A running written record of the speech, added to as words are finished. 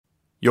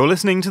You're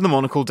listening to the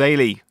Monocle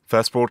Daily,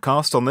 first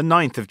broadcast on the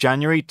 9th of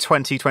January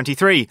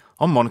 2023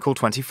 on Monocle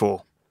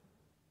 24.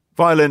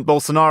 Violent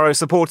Bolsonaro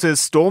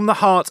supporters storm the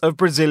heart of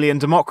Brazilian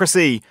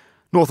democracy.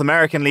 North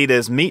American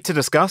leaders meet to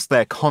discuss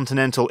their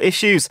continental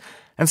issues.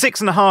 And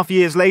 6.5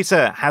 years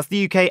later, has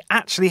the UK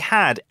actually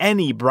had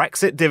any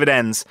Brexit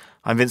dividends?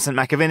 I'm Vincent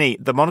McAviney.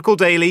 The Monocle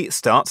Daily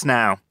starts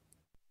now.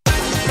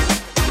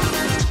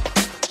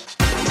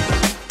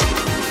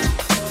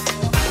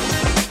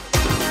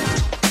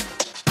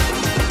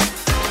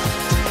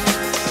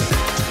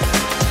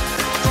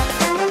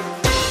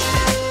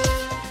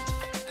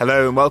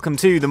 Hello and welcome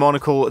to the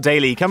Monocle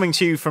Daily, coming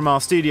to you from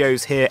our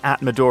studios here at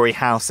Midori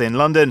House in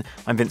London.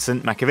 I'm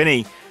Vincent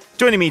McAviney.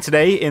 Joining me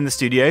today in the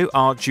studio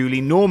are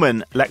Julie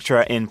Norman,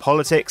 lecturer in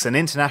politics and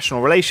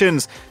international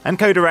relations and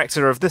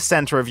co-director of the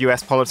Centre of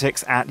US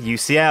Politics at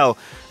UCL,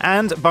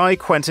 and by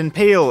Quentin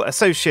Peel,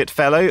 associate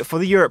fellow for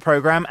the Europe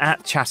programme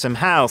at Chatham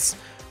House.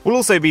 We'll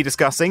also be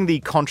discussing the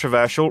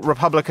controversial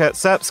Republika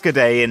Srpska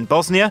Day in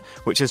Bosnia,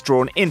 which has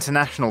drawn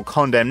international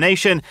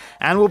condemnation,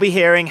 and we'll be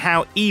hearing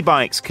how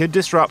e-bikes could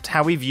disrupt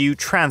how we view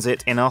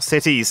transit in our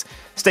cities.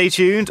 Stay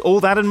tuned, all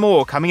that and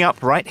more coming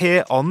up right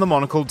here on the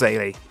Monocle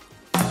Daily.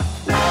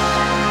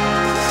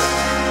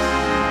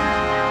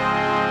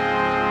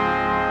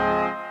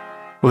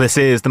 Well, this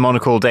is the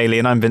Monocle Daily,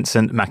 and I'm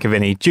Vincent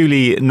McAviney.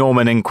 Julie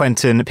Norman and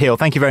Quentin Peel,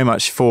 thank you very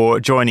much for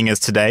joining us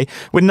today.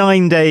 We're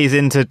 9 days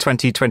into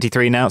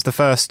 2023 now. It's the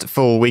first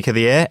full week of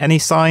the year. Any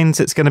signs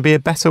it's going to be a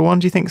better one,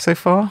 do you think, so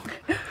far?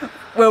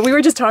 Well, we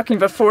were just talking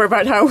before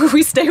about how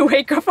we stay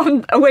awake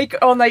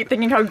all night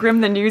thinking how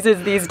grim the news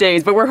is these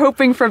days, but we're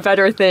hoping for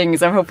better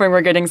things. I'm hoping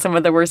we're getting some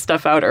of the worst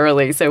stuff out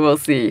early, so we'll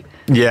see.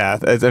 Yeah,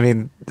 I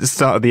mean, the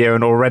start of the year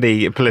and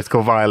already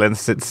political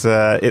violence, it's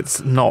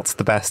not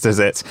the best, is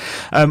it?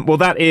 Well,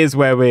 that is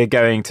where we're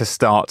going to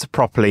start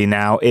properly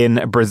now,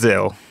 in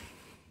Brazil.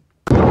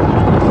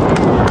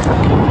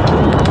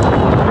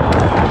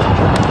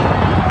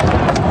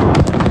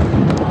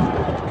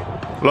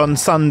 Well, on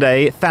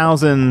Sunday,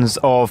 thousands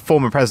of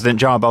former President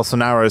Jair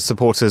Bolsonaro's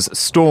supporters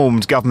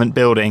stormed government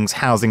buildings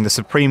housing the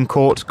Supreme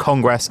Court,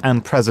 Congress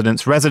and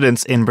President's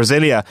residence in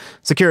Brasilia.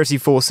 Security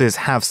forces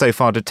have so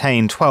far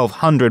detained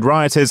 1,200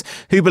 rioters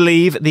who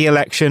believe the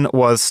election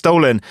was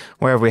stolen.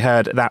 Where have we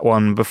heard that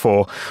one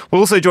before?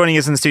 Well, also joining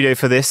us in the studio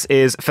for this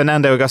is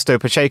Fernando Augusto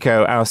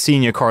Pacheco, our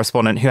senior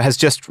correspondent, who has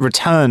just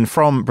returned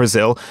from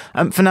Brazil.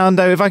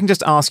 Fernando, if I can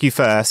just ask you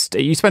first,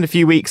 you spent a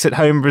few weeks at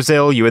home in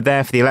Brazil. You were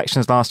there for the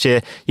elections last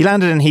year. You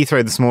landed in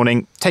Heathrow this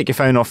morning. Take your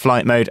phone off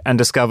flight mode and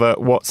discover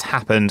what's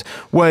happened.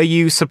 Were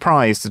you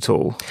surprised at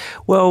all?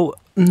 Well,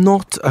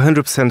 not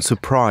 100%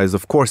 surprised.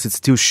 Of course, it's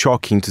still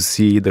shocking to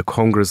see the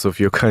Congress of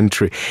your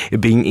country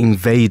being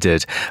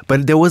invaded.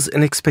 But there was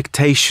an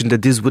expectation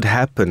that this would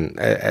happen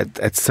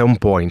at some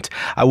point.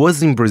 I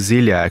was in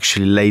Brasilia,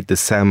 actually, late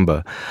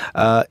December.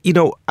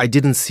 I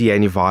didn't see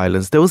any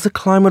violence. There was a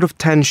climate of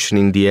tension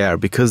in the air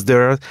because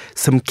there are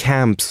some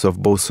camps of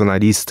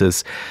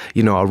Bolsonaristas,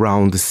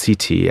 around the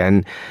city.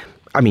 And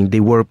they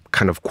were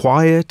kind of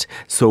quiet,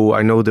 so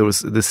I know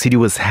the city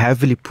was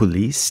heavily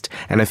policed,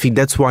 and I think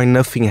that's why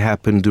nothing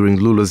happened during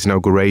Lula's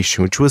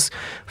inauguration, which was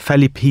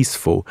fairly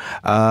peaceful.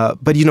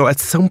 But at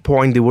some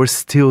point they were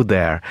still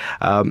there,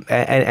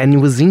 and it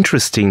was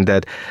interesting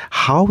that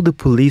how the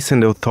police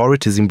and the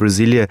authorities in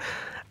Brasilia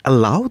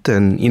allowed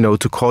them,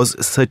 to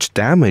cause such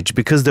damage,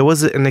 because there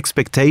was an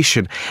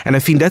expectation. And I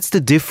think that's the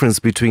difference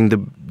between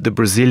the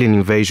Brazilian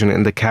invasion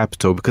and the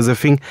capital, because I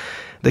think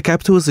the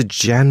capital was a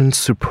genuine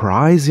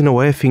surprise in a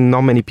way. I think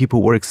not many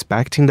people were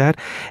expecting that.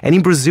 And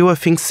in Brazil, I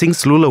think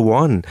since Lula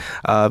won,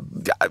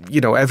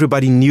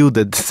 everybody knew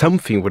that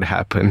something would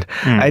happen.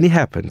 And it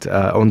happened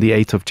on the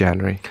 8th of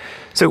January.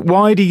 So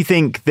why do you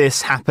think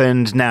this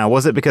happened now?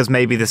 Was it because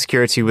maybe the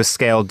security was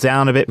scaled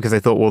down a bit because they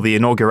thought, well, the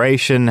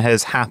inauguration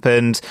has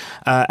happened?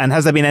 And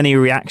has there been any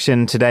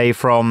reaction today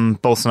from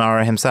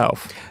Bolsonaro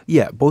himself?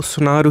 Yeah,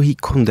 Bolsonaro, he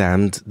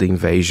condemned the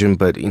invasion,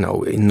 but,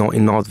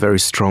 in not very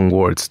strong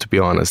words, to be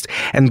honest.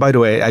 And by the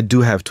way, I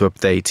do have to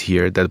update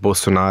here that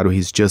Bolsonaro,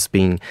 he's just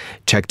being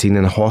checked in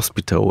a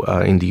hospital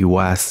in the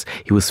US.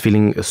 He was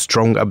feeling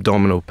strong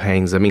abdominal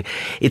pains.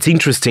 It's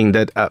interesting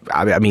that,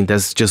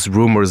 there's just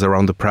rumors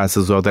around the press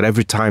as well that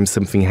every time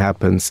something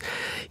happens,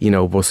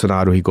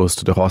 Bolsonaro, he goes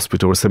to the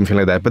hospital or something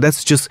like that. But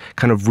that's just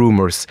kind of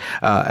rumors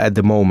at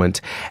the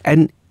moment.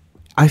 And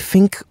I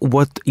think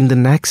what in the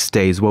next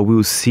days, what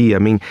we'll see,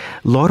 a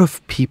lot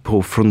of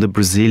people from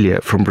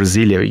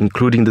Brasilia,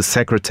 including the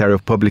Secretary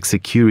of Public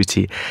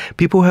Security,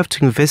 people have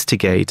to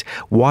investigate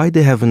why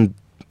they haven't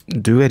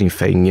do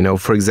anything.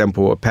 For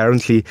example,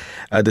 apparently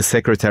the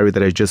secretary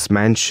that I just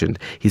mentioned,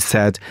 he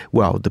said,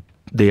 well,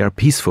 they are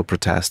peaceful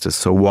protesters,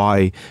 so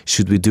why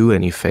should we do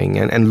anything?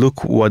 And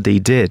look what they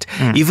did.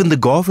 Even the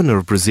governor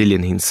of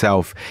Brasilia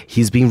himself,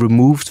 he's been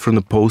removed from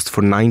the post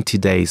for 90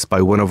 days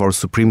by one of our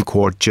Supreme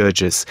Court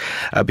judges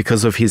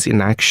because of his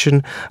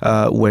inaction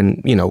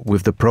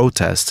with the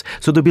protests.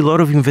 So there'll be a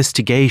lot of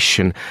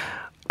investigation.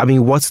 I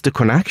mean, what's the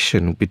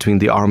connection between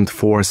the armed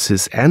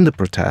forces and the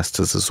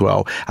protesters as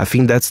well? I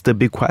think that's the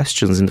big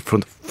questions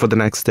for the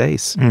next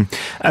days.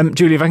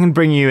 Julie, if I can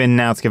bring you in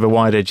now to give a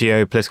wider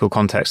geopolitical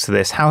context to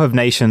this, how have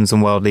nations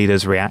and world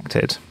leaders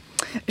reacted?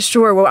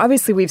 Sure. Well,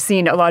 obviously, we've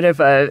seen a lot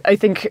of, I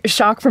think,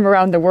 shock from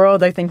around the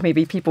world. I think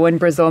maybe people in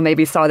Brazil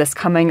maybe saw this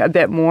coming a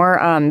bit more.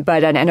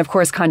 But of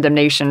course,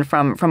 condemnation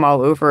from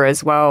all over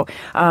as well.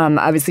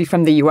 Obviously,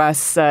 from the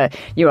U.S., a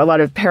lot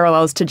of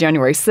parallels to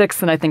January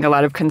 6th. And I think a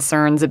lot of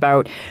concerns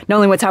about not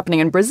only what's happening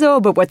in Brazil,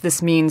 but what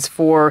this means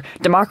for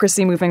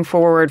democracy moving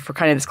forward, for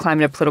kind of this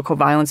climate of political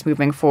violence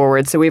moving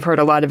forward. So we've heard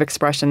a lot of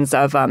expressions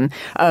of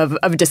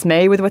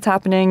dismay with what's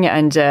happening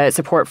and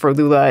support for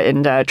Lula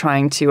in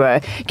trying to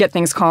get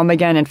things calm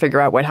again and figure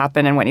out what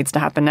happened and what needs to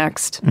happen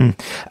next.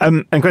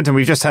 And Quentin,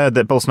 we've just heard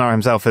that Bolsonaro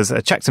himself has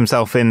checked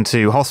himself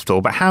into hospital,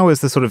 but how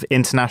has the sort of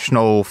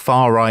international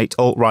far-right,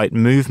 alt-right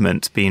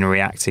movement been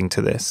reacting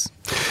to this?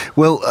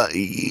 Well,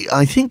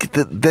 I think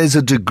that there's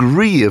a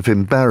degree of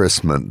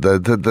embarrassment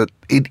that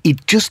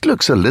it just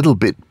looks a little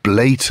bit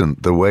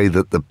blatant the way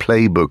that the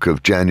playbook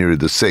of January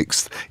the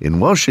 6th in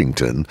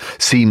Washington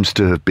seems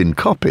to have been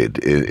copied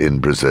in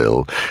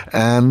Brazil.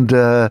 And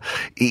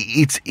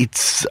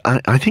it's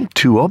I think,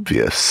 too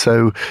obvious.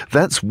 So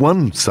that's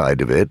one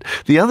side of it.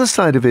 The other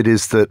side of it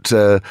is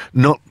that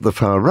not the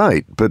far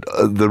right, but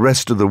the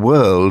rest of the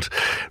world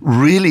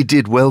really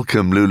did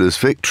welcome Lula's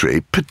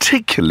victory,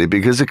 particularly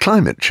because of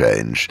climate change.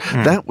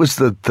 That was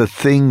the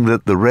thing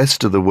that the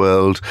rest of the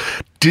world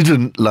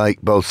didn't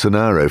like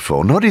Bolsonaro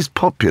for. Not his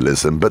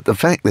populism, but the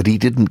fact that he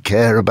didn't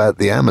care about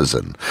the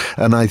Amazon.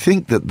 And I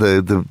think that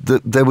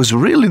there was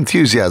real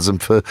enthusiasm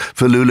for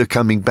Lula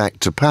coming back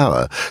to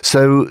power.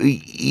 So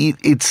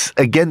it's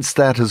against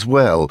that as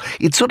well.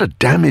 It sort of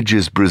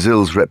damages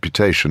Brazil's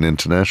reputation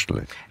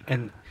internationally.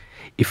 And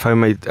if I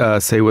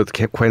might say what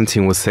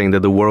Quentin was saying, that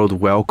the world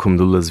welcomed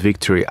Lula's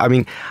victory, I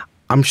mean,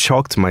 I'm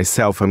shocked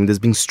myself. I mean, there's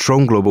been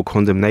strong global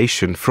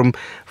condemnation from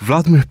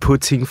Vladimir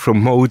Putin,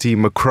 from Modi,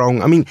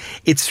 Macron. I mean,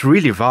 it's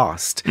really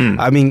vast.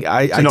 I mean,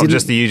 so not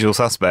just the usual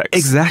suspects.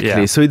 Exactly.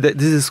 Yeah. So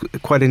this is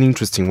quite an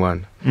interesting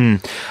one.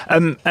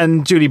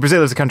 And Julie,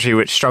 Brazil is a country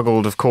which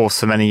struggled, of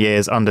course, for many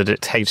years under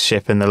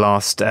dictatorship in the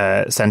last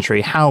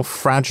century. How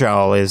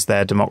fragile is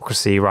their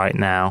democracy right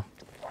now?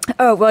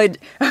 Oh, well,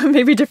 I'd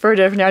maybe defer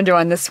to Fernando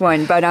on this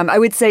one. But I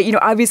would say,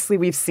 obviously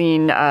we've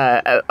seen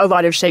a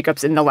lot of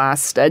shakeups in the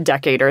last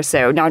decade or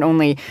so. Not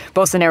only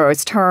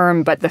Bolsonaro's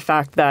term, but the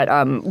fact that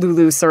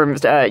Lula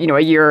served, a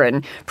year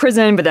in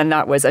prison, but then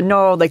that was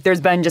annulled. Like,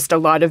 there's been just a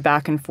lot of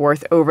back and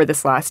forth over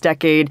this last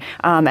decade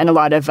and a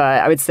lot of,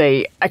 I would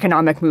say,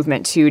 economic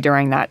movement, too,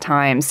 during that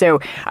time. So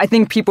I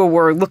think people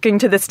were looking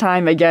to this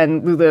time.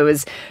 Again, Lula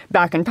was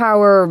back in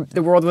power.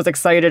 The world was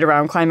excited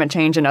around climate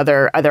change and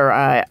other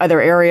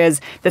areas.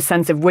 The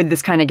sense of, would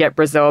this kind of get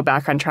Brazil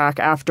back on track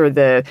after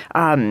the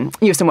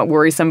somewhat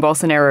worrisome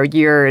Bolsonaro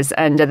years,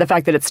 and the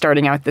fact that it's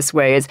starting out this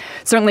way is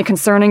certainly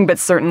concerning, but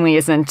certainly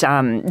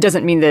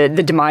doesn't mean the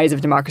demise of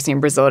democracy in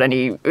Brazil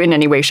in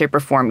any way, shape, or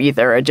form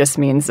either. It just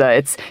means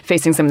it's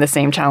facing some of the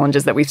same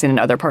challenges that we've seen in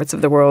other parts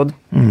of the world.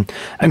 And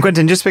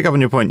Quentin, just to pick up on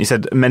your point, you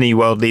said many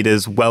world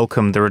leaders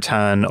welcomed the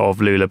return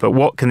of Lula, but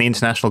what can the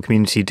international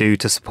community do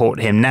to support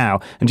him now?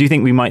 And do you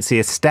think we might see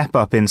a step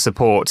up in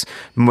support,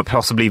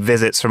 possibly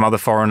visits from other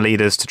foreign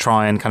leaders to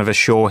try and kind of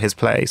assure his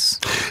place?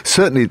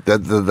 Certainly,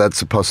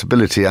 that's a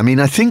possibility. I mean,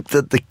 I think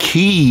that the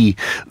key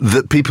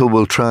that people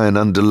will try and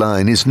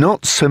underline is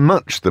not so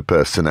much the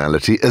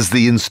personality as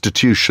the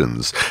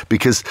institutions,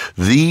 because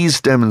these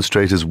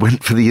demonstrators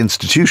went for the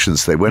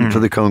institutions. They went for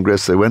the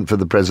Congress, they went for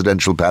the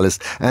presidential palace,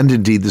 and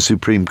indeed the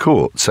Supreme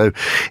Court. So,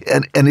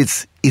 and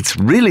it's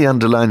really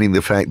underlining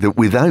the fact that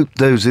without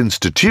those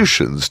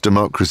institutions,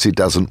 democracy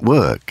doesn't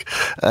work.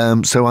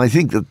 So I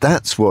think that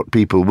that's what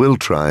people will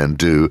try and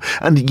do.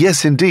 And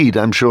yes, indeed,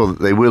 I'm sure that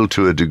they will,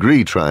 to a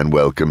degree, try and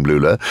welcome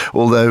Lula,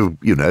 although,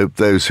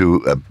 those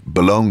who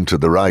belong to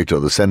the right or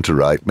the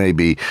centre-right may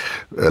be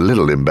a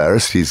little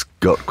embarrassed. He's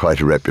got quite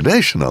a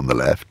reputation on the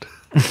left.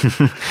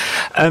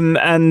 And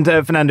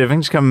Fernando, if I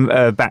can just come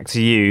back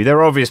to you. There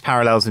are obvious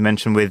parallels we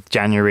mentioned with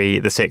January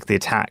the 6th, the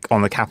attack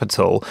on the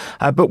Capitol.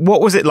 But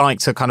what was it like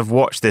to kind of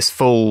watch this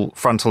full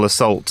frontal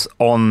assault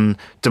on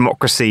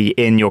democracy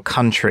in your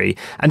country?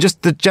 And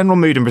just the general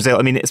mood in Brazil.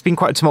 I mean, it's been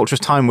quite a tumultuous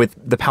time with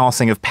the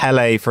passing of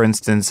Pelé, for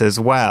instance, as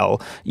well.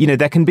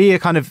 There can be a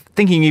kind of,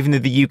 thinking even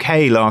of the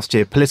UK last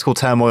year, political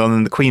turmoil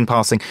and the Queen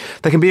passing,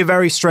 there can be a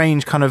very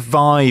strange kind of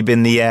vibe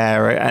in the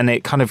air, and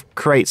it kind of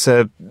creates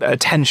a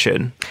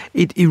tension.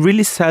 It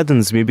really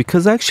saddens me,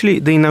 because actually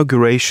the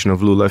inauguration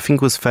of Lula, I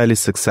think, was fairly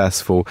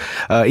successful.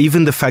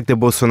 Even the fact that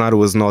Bolsonaro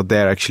was not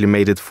there actually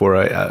made it for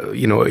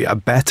a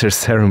better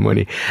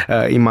ceremony,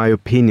 in my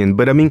opinion.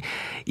 But I mean,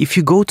 if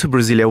you go to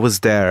Brasilia, I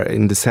was there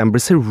in December.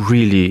 It's a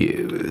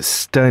really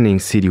stunning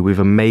city with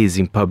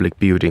amazing public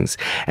buildings.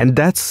 And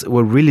that's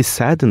what really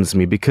saddens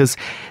me, because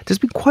there's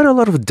been quite a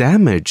lot of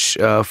damage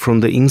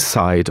from the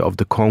inside of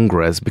the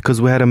Congress,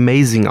 because we had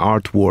amazing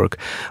artwork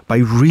by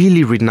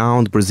really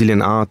renowned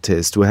Brazilian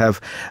artists. We have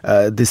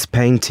have this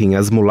painting,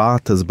 As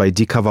Mulatas by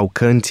Di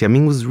Cavalcanti. I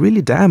mean, it was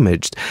really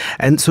damaged.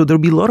 And so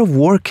there'll be a lot of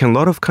work and a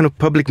lot of kind of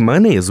public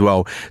money as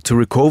well to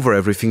recover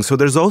everything. So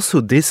there's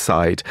also this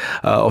side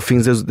of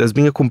things. There's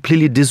been a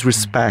completely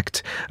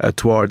disrespect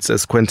towards,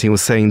 as Quentin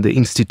was saying, the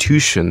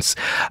institutions.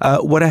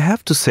 What I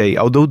have to say,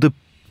 although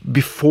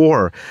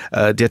before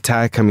the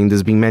attack, I mean,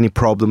 there's been many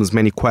problems,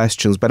 many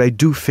questions, but I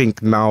do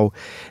think now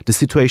the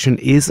situation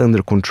is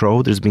under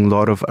control. There's been a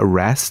lot of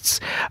arrests.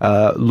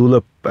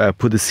 Lula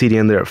put the city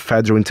under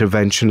federal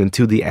intervention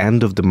until the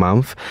end of the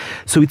month.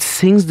 So it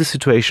seems the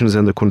situation is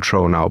under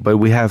control now, but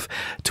we have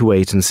to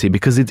wait and see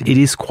because it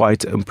is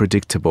quite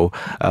unpredictable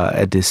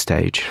at this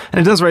stage. And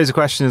it does raise a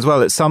question as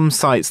well. At some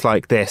sites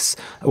like this,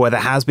 where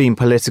there has been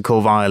political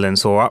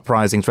violence or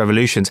uprisings,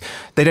 revolutions,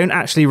 they don't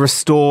actually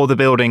restore the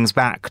buildings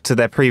back to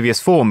their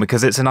previous form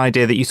because it's an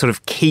idea that you sort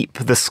of keep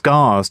the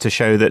scars to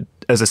show that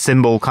as a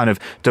symbol, kind of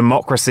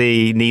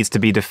democracy needs to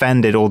be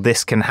defended or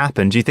this can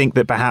happen. Do you think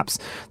that perhaps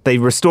they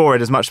restore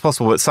it as much as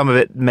possible, but some of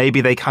it maybe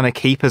they kind of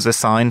keep as a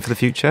sign for the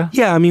future?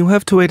 Yeah, I mean, we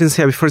have to wait and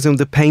see. For example,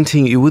 the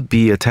painting, it would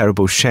be a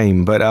terrible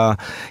shame. But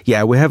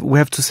yeah, we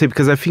have to see,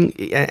 because I think,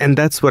 and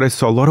that's what I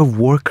saw, a lot of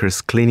workers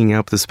cleaning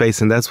up the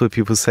space. And that's what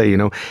people say,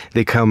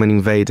 they come and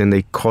invade and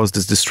they cause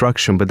this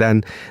destruction. But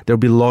then there'll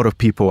be a lot of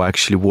people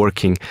actually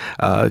working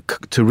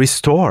to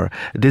restore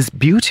this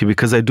beauty,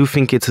 because I do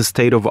think it's a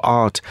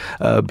state-of-art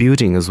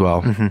beauty as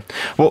well. Mm-hmm.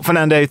 Well,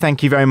 Fernando,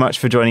 thank you very much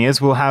for joining us.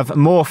 We'll have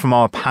more from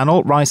our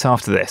panel right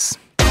after this.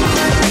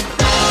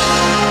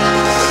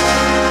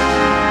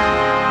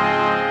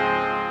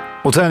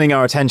 Well, turning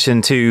our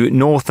attention to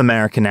North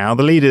America now,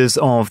 the leaders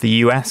of the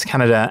US,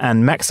 Canada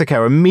and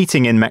Mexico are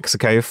meeting in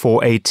Mexico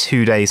for a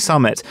 2-day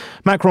summit.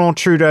 Macron,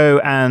 Trudeau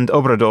and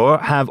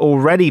Obrador have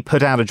already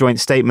put out a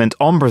joint statement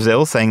on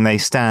Brazil saying they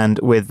stand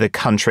with the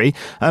country.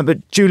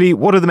 But Julie,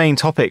 what are the main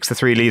topics the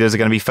three leaders are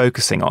going to be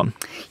focusing on?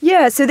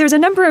 Yeah, so there's a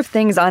number of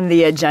things on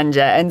the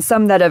agenda, and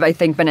some that have, I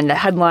think, been in the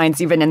headlines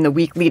even in the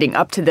week leading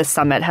up to this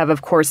summit have,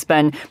 of course,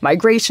 been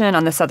migration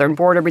on the southern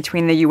border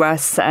between the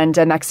US and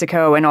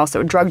Mexico, and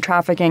also drug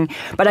trafficking.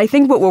 But I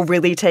think what will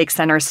really take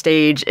center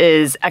stage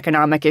is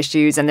economic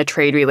issues and the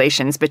trade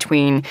relations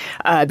between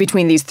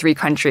these three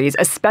countries,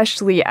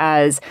 especially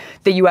as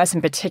the U.S.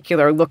 in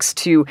particular looks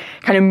to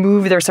kind of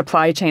move their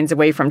supply chains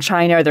away from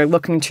China. They're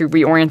looking to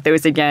reorient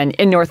those again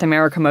in North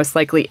America, most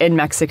likely in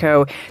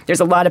Mexico.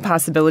 There's a lot of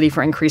possibility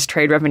for increased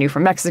trade revenue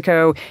from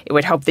Mexico. It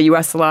would help the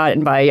U.S. a lot,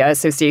 and by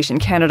association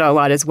Canada a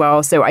lot as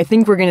well. So I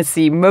think we're going to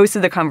see most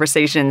of the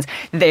conversations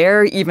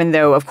there, even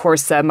though, of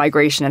course,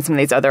 migration and some of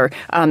these other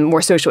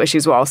more social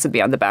issues will also be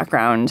on the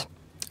background.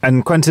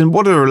 And Quentin,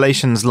 what are the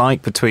relations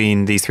like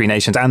between these three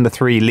nations and the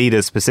three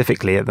leaders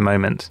specifically at the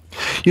moment?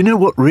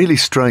 What really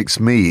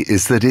strikes me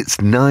is that it's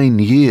 9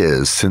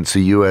 years since a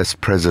US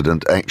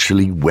president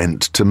actually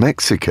went to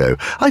Mexico.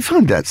 I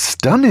find that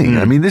stunning.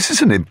 I mean, this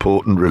is an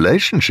important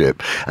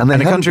relationship. And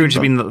a country which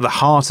has been the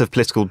heart of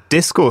political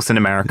discourse in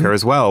America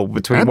as well,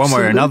 between one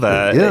way or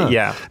another.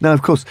 Yeah. Now,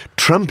 of course,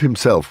 Trump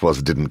himself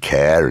didn't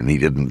care, and he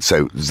didn't,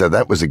 so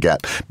that was a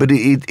gap. But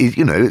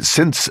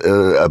since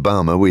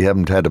Obama, we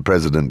haven't had a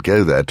president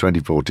go there.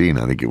 2014,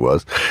 I think it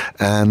was.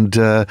 And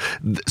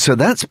so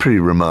that's pretty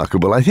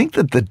remarkable. I think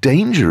that the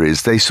danger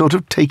is they sort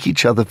of take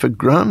each other for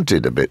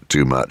granted a bit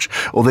too much,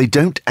 or they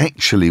don't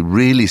actually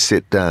really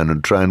sit down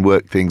and try and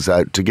work things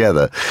out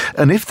together.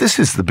 And if this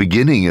is the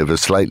beginning of a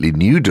slightly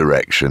new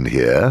direction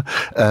here,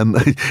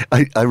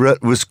 I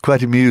was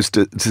quite amused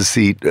to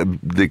see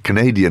the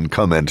Canadian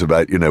comment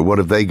about, what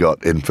have they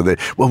got in for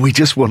we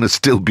just want to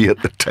still be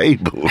at the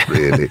table,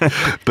 really.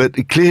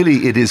 But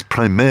clearly it is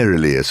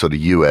primarily a sort of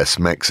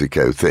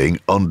US-Mexico thing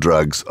on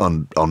drugs,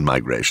 on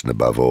migration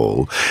above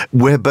all,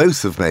 where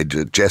both have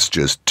made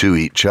gestures to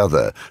each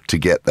other to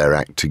get their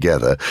act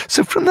together.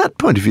 So from that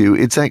point of view,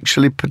 it's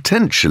actually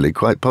potentially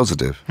quite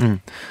positive.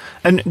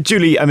 And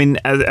Julie, I mean,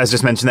 as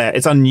just mentioned there,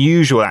 it's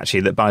unusual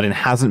actually that Biden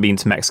hasn't been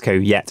to Mexico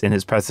yet in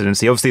his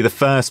presidency. Obviously, the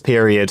first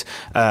period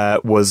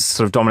was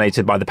sort of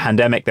dominated by the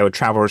pandemic. There were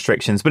travel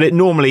restrictions, but it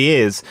normally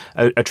is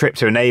a trip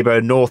to a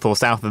neighbor north or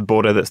south of the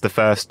border that's the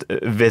first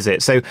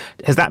visit. So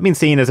has that been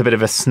seen as a bit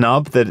of a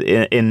snub that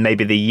in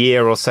maybe the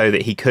year or so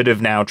that he could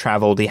have now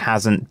traveled, he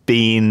hasn't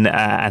been,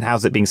 and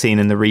how's it being seen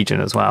in the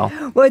region as well?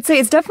 Well, I'd say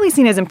it's definitely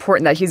seen as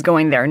important that he's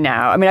going there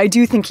now. I mean, I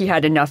do think he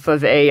had enough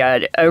of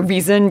a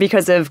reason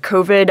because of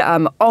COVID.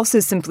 Also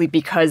simply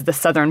because the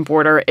southern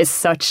border is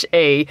such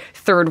a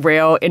third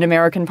rail in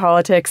American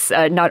politics,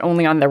 not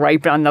only on the right,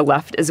 but on the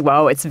left as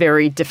well. It's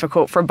very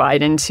difficult for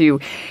Biden to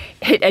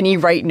hit any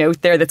right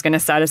note there that's going to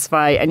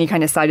satisfy any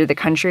kind of side of the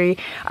country.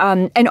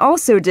 And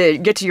also to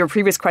get to your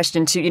previous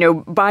question too,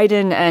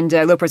 Biden and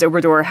López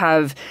Obrador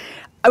have,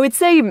 I would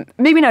say,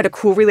 maybe not a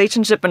cool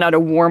relationship, but not a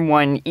warm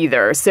one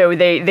either. So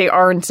they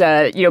aren't,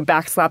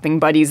 backslapping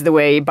buddies the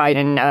way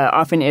Biden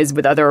often is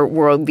with other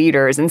world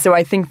leaders. And so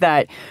I think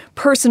that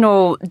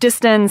personal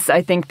distance,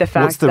 I think the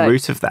fact that... What's the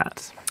root of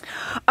that?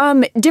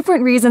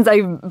 Different reasons.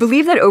 I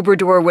believe that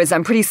Obrador was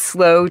pretty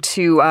slow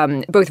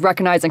to both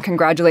recognize and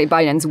congratulate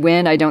Biden's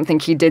win. I don't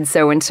think he did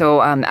so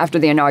until after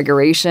the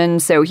inauguration.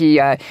 So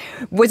he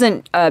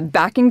wasn't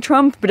backing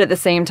Trump, but at the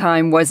same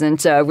time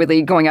wasn't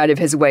really going out of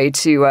his way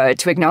to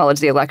acknowledge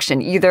the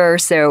election either.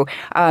 So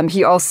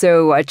he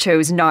also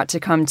chose not to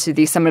come to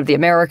the Summit of the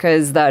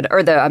Americas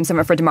the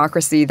Summit for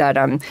Democracy that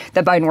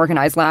Biden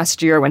organized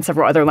last year when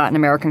several other Latin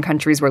American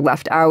countries were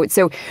left out.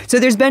 So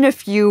there's been a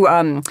few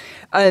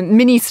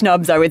mini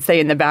snubs, I would say,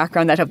 in the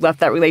background that have left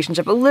that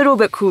relationship a little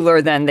bit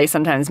cooler than they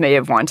sometimes may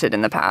have wanted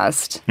in the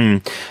past.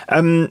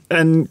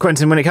 And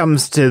Quentin, when it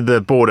comes to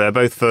the border,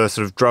 both for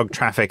sort of drug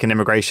traffic and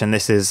immigration,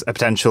 this is a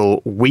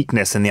potential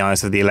weakness in the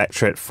eyes of the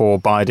electorate for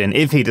Biden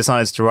if he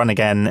decides to run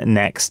again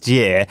next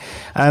year.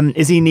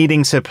 Is he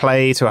needing to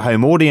play to a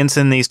home audience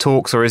in these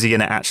talks, or is he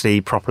going to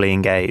actually properly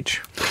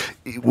engage?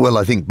 Well,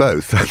 I think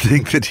both. I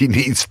think that he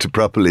needs to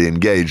properly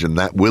engage, and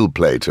that will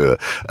play to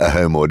a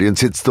home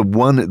audience. It's the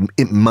one,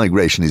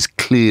 migration is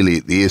clearly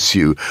the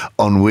issue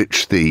on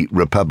which the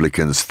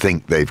Republicans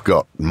think they've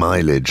got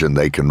mileage and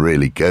they can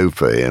really go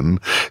for him.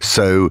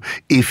 So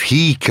if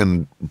he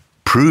can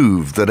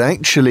prove that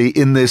actually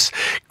in this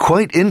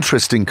quite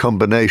interesting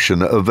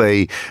combination of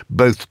a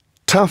both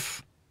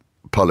tough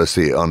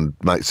policy on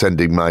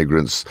sending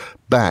migrants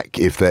back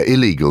if they're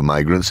illegal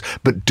migrants,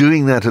 but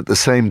doing that at the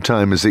same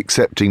time as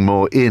accepting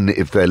more in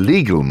if they're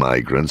legal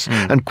migrants,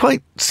 and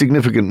quite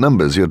significant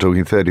numbers. You're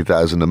talking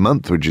 30,000 a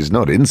month, which is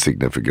not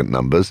insignificant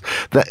numbers.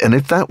 And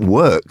if that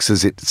works,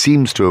 as it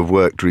seems to have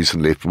worked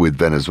recently with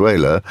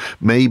Venezuela,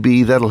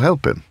 maybe that'll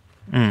help him.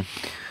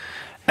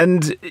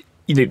 And,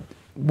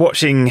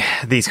 watching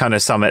these kind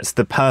of summits,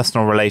 the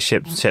personal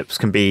relationships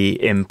can be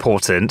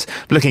important.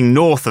 Looking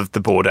north of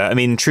the border, I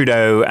mean,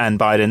 Trudeau and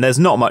Biden, there's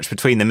not much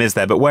between them, is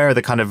there? But where are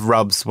the kind of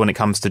rubs when it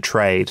comes to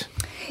trade?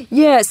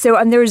 Yeah,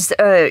 so there's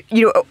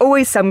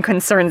always some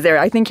concerns there.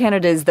 I think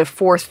Canada is the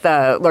fourth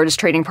largest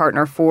trading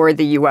partner for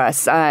the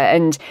U.S.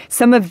 And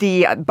some of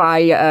the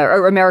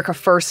America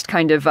First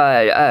kind of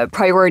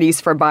priorities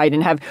for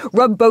Biden have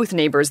rubbed both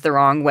neighbors the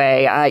wrong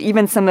way.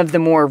 Even some of the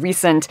more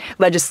recent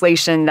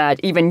legislation that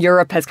even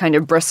Europe has kind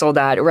of bristled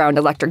at around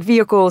electric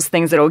vehicles,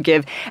 things that will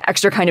give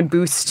extra kind of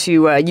boosts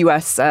to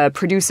U.S.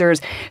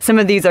 producers. Some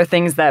of these are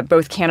things that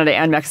both Canada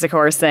and Mexico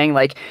are saying,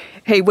 like,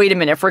 hey, wait a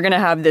minute, if we're going to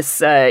have this,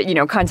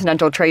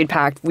 continental trade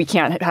pact, we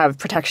can't have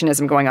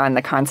protectionism going on in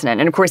the continent.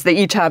 And of course, they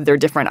each have their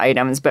different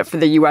items. But for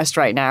the U.S.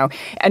 right now,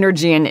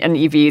 energy and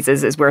EVs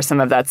is where some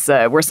of that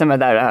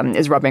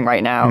is rubbing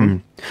right now.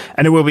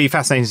 And it will be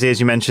fascinating to see, as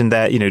you mentioned,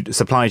 there,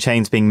 supply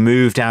chains being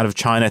moved out of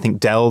China. I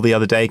think Dell the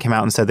other day came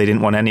out and said they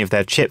didn't want any of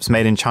their chips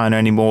made in China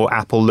anymore.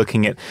 Apple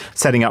looking at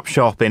setting up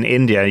shop in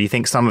India. You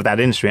think some of that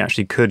industry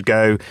actually could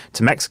go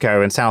to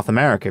Mexico and South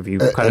America if you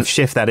kind of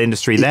shift that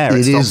industry there?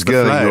 It is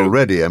going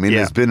already. I mean,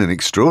 there's been an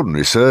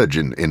extraordinary surge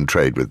in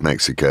trade with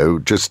Mexico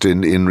just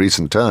in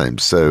recent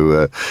times.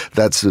 So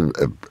that's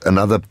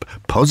another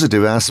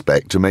positive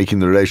aspect to making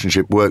the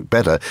relationship work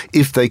better,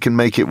 if they can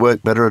make it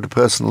work better at a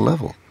personal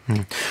level.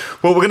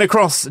 Well, we're going to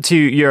cross to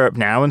Europe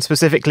now, and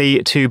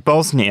specifically to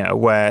Bosnia,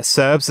 where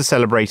Serbs are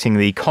celebrating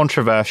the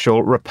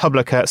controversial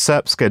Republika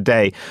Srpska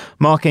Day,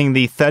 marking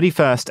the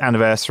 31st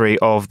anniversary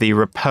of the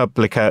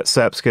Republika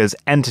Srpska's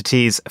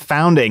entity's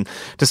founding,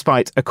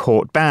 despite a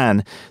court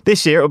ban.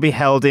 This year it will be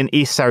held in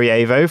East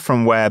Sarajevo,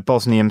 from where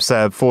Bosnian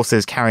Serb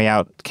forces carried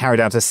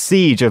out a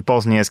siege of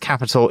Bosnia's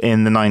capital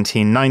in the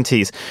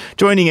 1990s.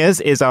 Joining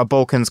us is our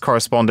Balkans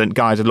correspondent,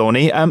 Guy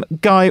Delorney.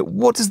 Guy,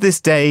 what does this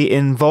day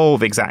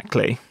involve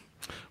exactly?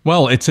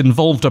 Well, it's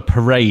involved a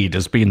parade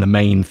as being the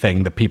main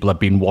thing that people have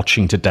been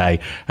watching today.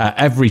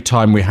 Every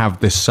time we have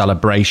this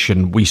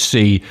celebration, we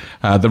see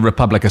the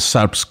Republika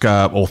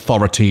Srpska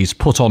authorities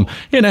put on,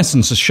 in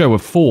essence, a show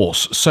of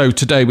force. So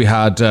today we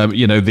had,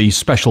 the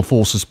Special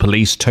Forces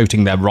police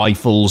toting their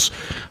rifles,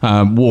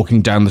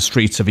 walking down the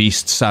streets of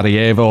East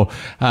Sarajevo.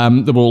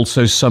 There were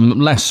also some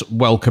less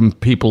welcome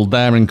people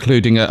there,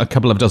 including a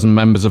couple of dozen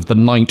members of the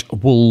Night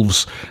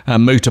Wolves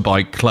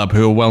motorbike club,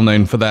 who are well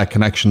known for their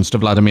connections to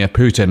Vladimir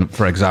Putin,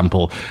 for example.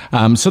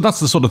 So that's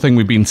the sort of thing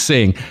we've been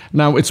seeing.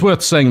 Now, it's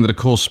worth saying that, of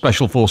course,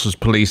 Special Forces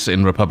police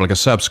in Republika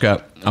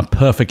Srpska are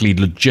perfectly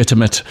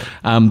legitimate,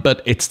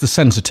 but it's the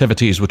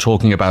sensitivities we're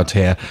talking about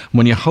here.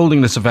 When you're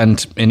holding this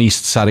event in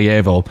East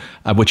Sarajevo,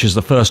 which is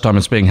the first time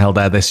it's being held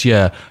there this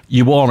year,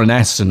 you are, in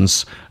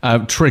essence,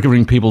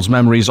 triggering people's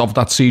memories of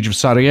that siege of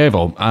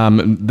Sarajevo.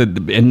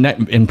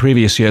 In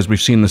previous years,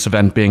 we've seen this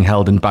event being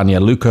held in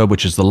Banja Luka,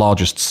 which is the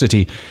largest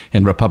city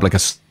in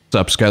Republika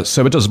Srpska,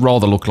 so it does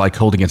rather look like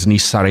holding it in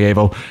East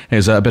Sarajevo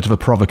is a bit of a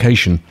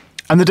provocation.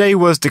 And the day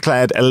was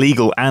declared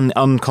illegal and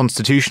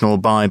unconstitutional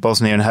by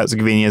Bosnia and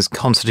Herzegovina's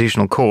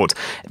Constitutional Court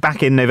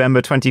back in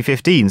November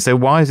 2015. So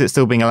why is it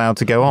still being allowed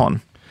to go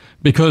on?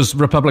 Because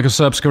Republika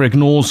Srpska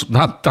ignores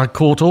that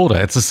court order.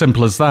 It's as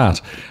simple as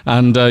that.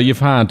 And you've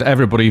had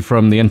everybody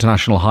from the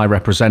International High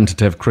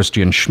Representative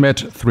Christian Schmidt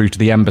through to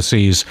the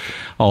embassies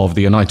of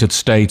the United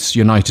States,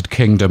 United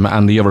Kingdom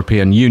and the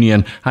European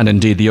Union, and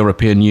indeed the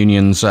European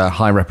Union's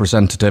High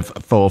Representative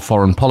for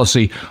Foreign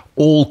Policy,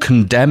 all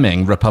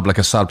condemning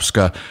Republika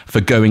Srpska for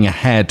going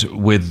ahead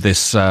with this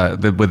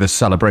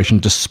celebration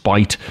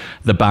despite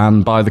the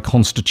ban by the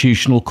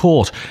Constitutional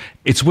Court.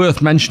 It's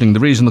worth mentioning the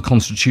reason the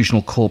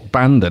Constitutional Court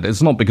banned it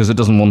is not because it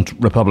doesn't want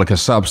Republika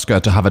Srpska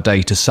to have a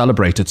day to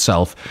celebrate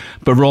itself,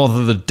 but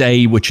rather the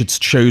day which it's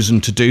chosen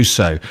to do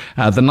so.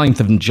 The 9th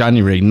of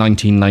January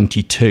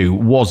 1992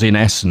 was in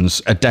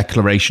essence a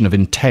declaration of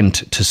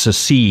intent to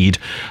secede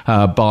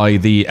by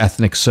the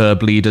ethnic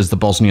Serb leaders, the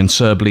Bosnian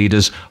Serb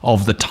leaders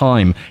of the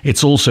time.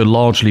 It's also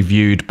largely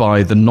viewed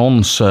by the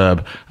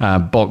non-Serb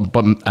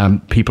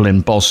people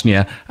in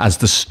Bosnia as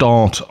the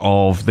start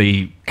of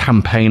the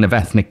campaign of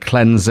ethnic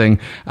cleansing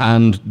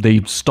and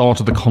the start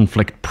of the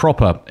conflict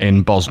proper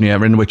in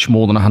Bosnia, in which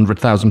more than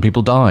 100,000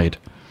 people died.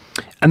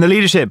 And the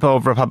leadership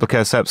of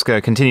Republika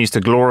Srpska continues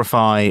to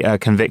glorify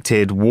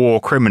convicted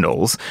war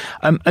criminals.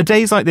 Are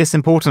days like this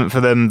important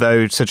for them,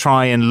 though, to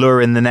try and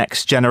lure in the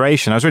next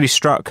generation? I was really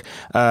struck,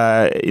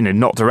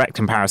 not direct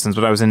comparisons,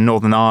 but I was in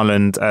Northern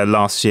Ireland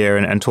last year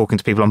and talking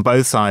to people on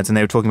both sides, and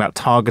they were talking about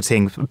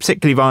targeting,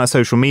 particularly via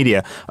social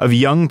media, of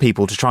young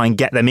people to try and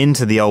get them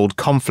into the old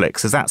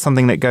conflicts. Is that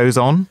something that goes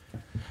on?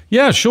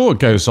 Yeah, sure, it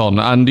goes on.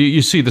 And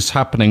you see this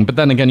happening. But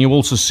then again, you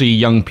also see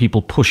young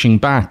people pushing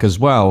back as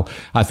well.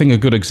 I think a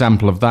good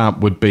example of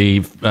that would be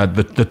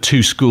the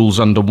two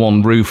schools under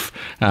one roof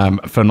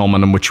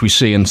phenomenon, which we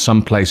see in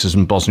some places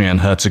in Bosnia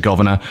and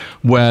Herzegovina,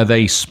 where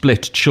they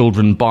split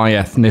children by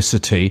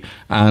ethnicity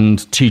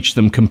and teach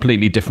them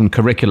completely different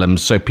curriculums.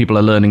 So people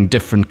are learning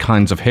different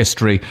kinds of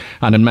history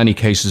and in many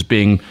cases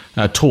being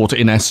taught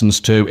in essence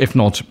to, if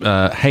not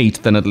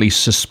hate, then at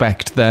least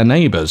suspect their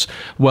neighbours.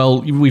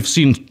 Well, we've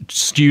seen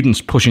students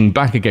pushing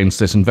back against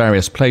this in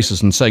various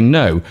places and saying,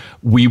 no,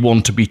 we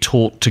want to be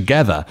taught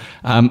together.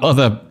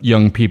 Other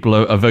young people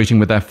are voting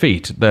with their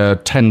feet. There are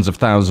tens of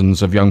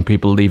thousands of young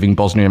people leaving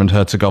Bosnia and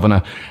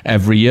Herzegovina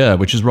every year,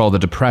 which is rather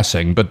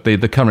depressing. But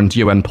the current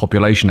UN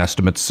population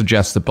estimates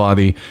suggest that by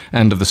the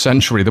end of the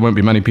century, there won't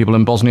be many people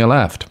in Bosnia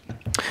left.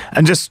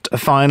 And just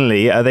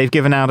finally, they've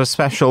given out a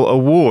special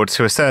award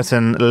to a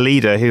certain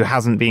leader who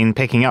hasn't been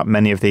picking up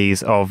many of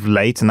these of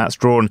late, and that's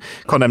drawn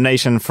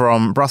condemnation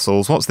from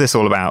Brussels. What's this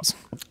all about?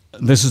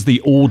 This is the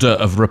Order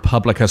of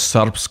Republika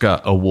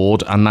Srpska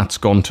award, and that's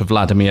gone to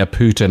Vladimir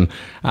Putin.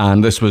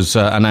 And this was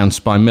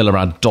announced by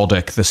Milorad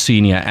Dodik, the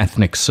senior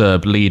ethnic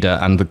Serb leader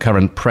and the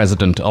current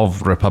president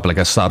of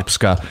Republika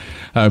Srpska,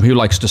 who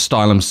likes to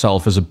style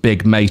himself as a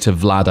big mate of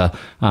Vlada.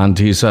 And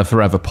he's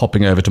forever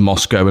popping over to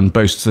Moscow and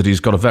boasts that he's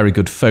got a very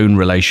good phone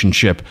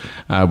relationship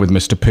with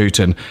Mr.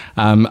 Putin.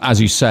 As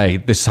you say,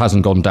 this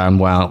hasn't gone down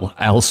well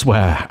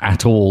elsewhere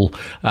at all.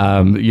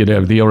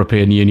 The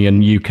European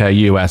Union, UK,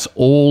 US,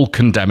 all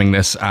condemning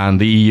this,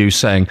 and the EU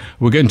saying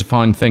we're going to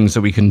find things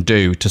that we can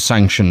do to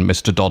sanction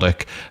Mr.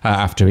 Dodik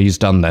after he's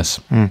done this.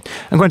 And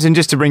Quentin,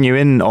 just to bring you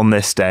in on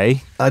this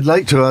day, I'd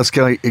like to ask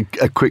a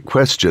quick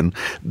question.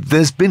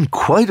 There's been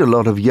quite a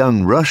lot of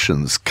young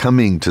Russians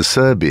coming to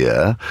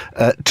Serbia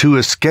to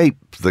escape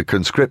the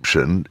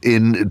conscription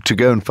to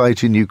go and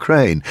fight in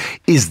Ukraine.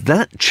 Is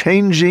that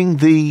changing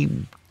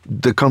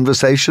the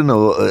conversation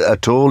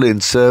at all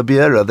in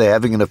Serbia? Are they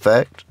having an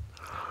effect?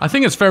 I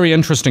think it's very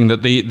interesting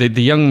that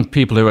the young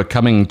people who are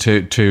coming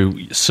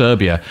to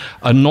Serbia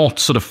are not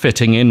sort of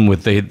fitting in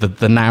with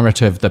the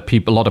narrative that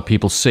a lot of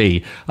people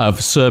see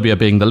of Serbia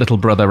being the little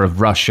brother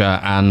of Russia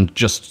and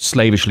just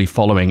slavishly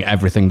following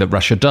everything that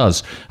Russia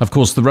does. Of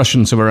course, the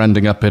Russians who are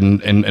ending up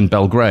in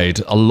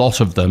Belgrade, a lot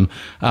of them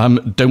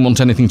don't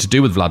want anything to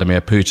do with Vladimir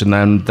Putin,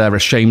 and they're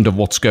ashamed of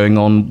what's going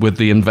on with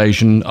the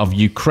invasion of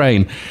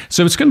Ukraine.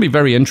 So it's going to be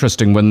very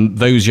interesting when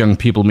those young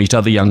people meet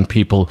other young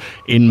people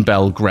in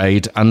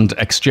Belgrade and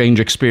exchange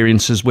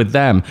experiences with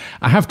them.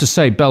 I have to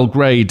say,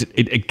 Belgrade,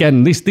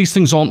 again, these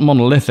things aren't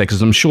monolithic,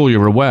 as I'm sure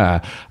you're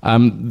aware.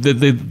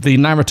 The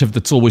narrative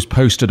that's always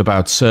posted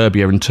about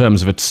Serbia in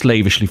terms of it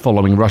slavishly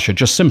following Russia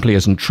just simply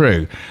isn't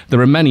true. There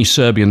are many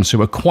Serbians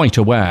who are quite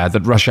aware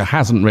that Russia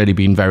hasn't really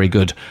been very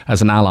good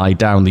as an ally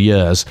down the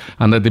years,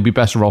 and that they'd be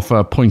better off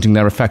pointing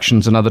their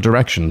affections in other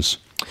directions.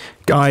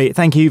 Guy,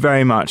 thank you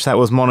very much. That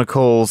was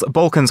Monocle's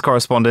Balkans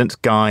correspondent,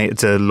 Guy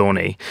de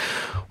Launey.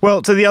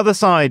 Well, to the other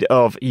side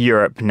of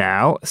Europe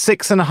now,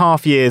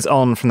 6.5 years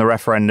on from the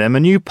referendum, a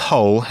new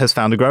poll has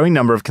found a growing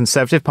number of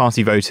Conservative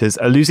Party voters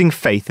are losing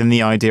faith in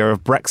the idea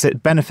of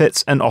Brexit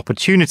benefits and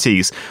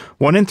opportunities.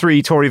 1 in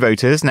 3 Tory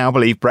voters now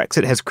believe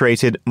Brexit has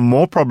created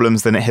more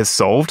problems than it has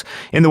solved.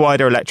 In the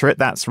wider electorate,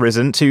 that's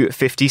risen to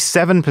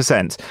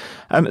 57%.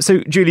 So,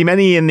 Julie,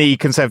 many in the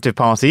Conservative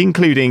Party,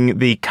 including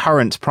the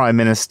current Prime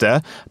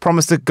Minister,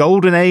 promised a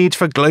golden age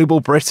for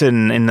global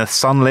Britain in the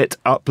sunlit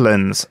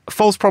uplands.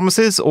 False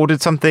promises, or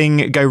did something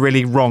something go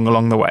really wrong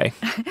along the way?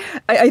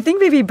 I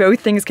think maybe both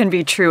things can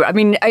be true. I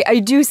mean,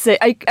 I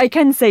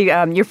can say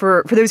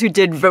for those who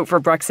did vote for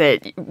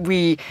Brexit,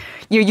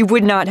 you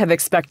would not have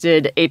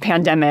expected a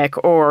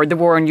pandemic or the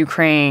war in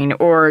Ukraine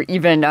or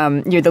even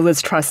the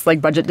Liz Truss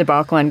budget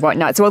debacle and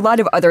whatnot. So a lot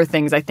of other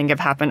things I think have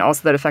happened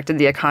also that affected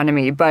the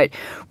economy. But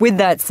with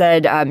that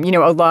said,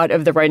 a lot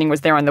of the writing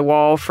was there on the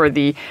wall for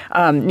the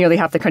nearly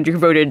half the country who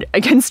voted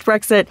against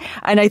Brexit.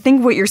 And I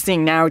think what you're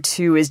seeing now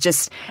too is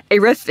just a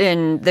rift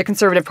in the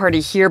Conservative Party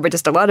here, but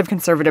just a lot of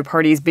Conservative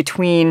parties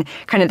between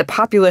kind of the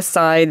populist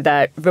side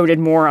that voted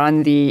more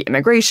on the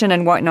immigration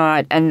and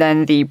whatnot, and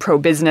then the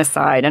pro-business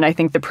side. And I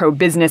think the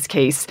pro-business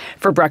case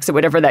for Brexit,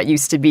 whatever that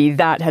used to be,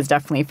 that has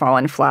definitely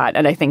fallen flat.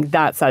 And I think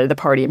that side of the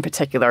party in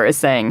particular is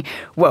saying,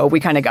 whoa, we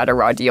kind of got a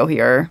raw deal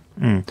here.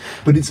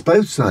 But it's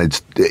both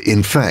sides,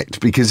 in fact,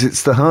 because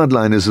it's the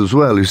hardliners as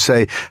well who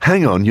say,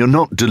 hang on, you're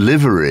not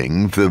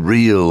delivering the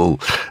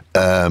real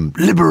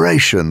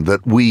liberation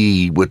that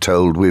we were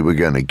told we were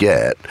going to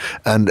get,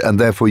 and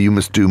therefore you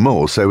must do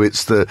more. So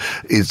it's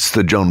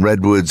the John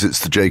Redwoods, it's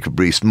the Jacob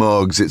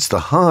Rees-Moggs, it's the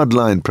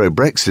hardline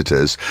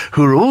pro-Brexiters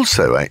who are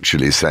also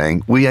actually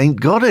saying, we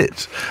ain't got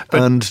it.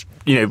 But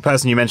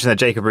person you mentioned there,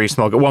 Jacob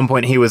Rees-Mogg, at one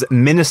point he was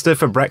Minister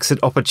for Brexit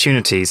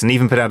Opportunities and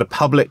even put out a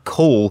public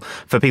call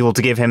for people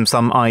to give him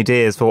some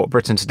ideas for what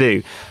Britain to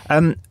do.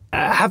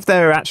 Have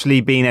there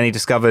actually been any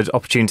discovered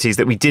opportunities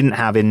that we didn't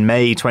have in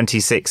May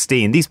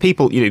 2016? These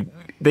people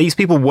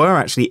were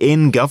actually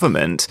in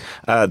government,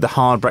 the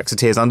hard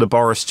Brexiteers under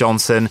Boris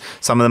Johnson,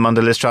 some of them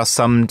under Liz Truss,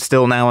 some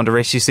still now under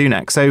Rishi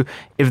Sunak. So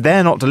if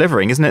they're not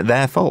delivering, isn't it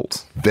their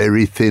fault?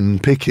 Very thin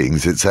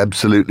pickings. It's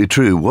absolutely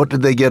true. What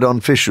did they get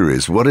on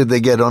fisheries? What did they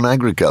get on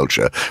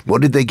agriculture?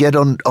 What did they get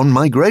on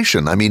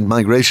migration? I mean,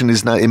 immigration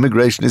is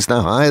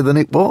now higher than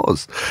it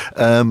was.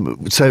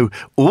 So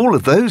all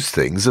of those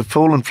things have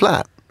fallen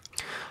flat.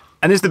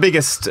 And is the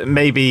biggest,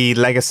 maybe,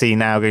 legacy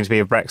now going to be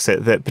of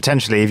Brexit that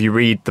potentially, if you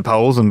read the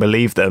polls and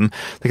believe them,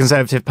 the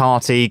Conservative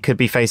Party could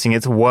be facing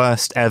its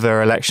worst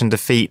ever election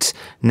defeat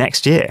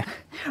next year?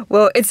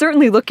 Well, it's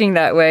certainly looking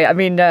that way. I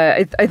mean,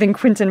 I think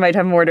Quintin might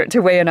have more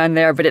to weigh in on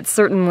there, but it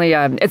certainly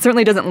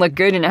doesn't look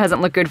good, and it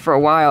hasn't looked good for a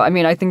while. I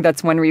mean, I think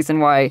that's one reason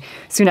why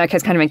Sunak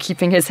has kind of been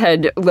keeping his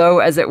head low,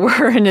 as it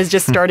were, and is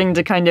just starting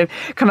to kind of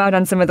come out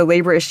on some of the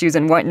labor issues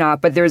and whatnot.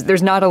 But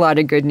there's not a lot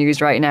of good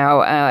news right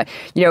now. I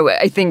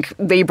think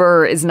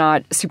Labour is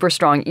not super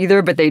strong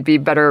either, but they'd be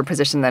better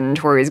positioned than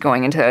Tories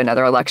going into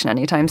another election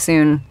anytime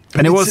soon.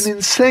 And it's an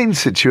insane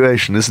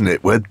situation, isn't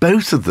it, where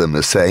both of them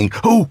are saying,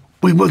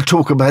 we won't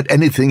talk about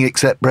anything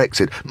except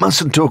Brexit.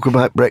 Mustn't talk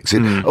about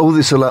Brexit. Oh,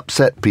 this will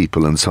upset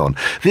people and so on.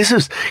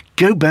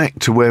 Go back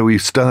to where we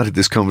started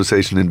this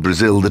conversation in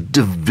Brazil. The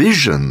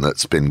division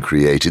that's been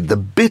created, the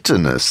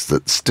bitterness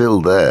that's still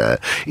there,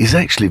 is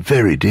actually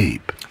very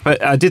deep. But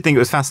I did think it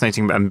was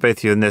fascinating, both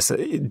of you in this,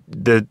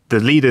 the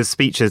leaders'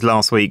 speeches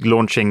last week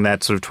launching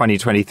their sort of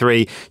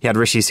 2023. You had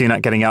Rishi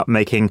Sunak getting up,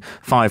 making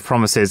 5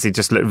 promises. He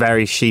just looked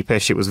very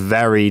sheepish. It was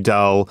very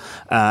dull.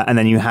 And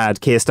then you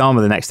had Keir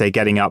Starmer the next day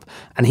getting up,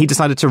 and he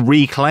decided to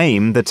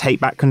reclaim the Take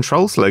Back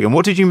Control slogan.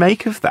 What did you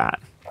make of that?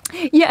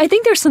 Yeah, I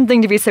think there's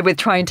something to be said with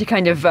trying to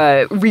kind of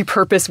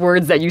repurpose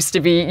words that used to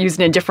be used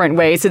in a different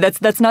way. So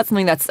that's not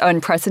something that's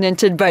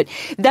unprecedented. But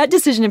that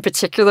decision in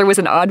particular was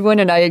an odd one.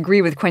 And I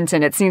agree with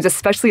Quintin. It seems,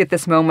 especially at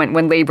this moment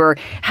when Labour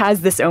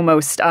has this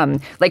almost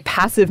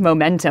passive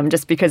momentum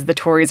just because the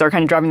Tories are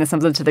kind of driving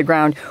themselves into the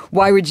ground.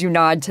 Why would you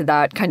nod to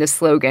that kind of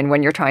slogan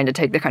when you're trying to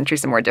take the country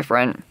somewhere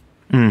different?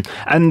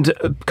 And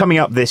coming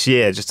up this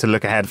year, just to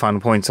look ahead, final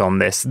points on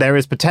this, there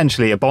is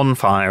potentially a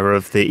bonfire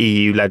of the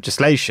EU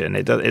legislation.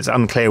 It's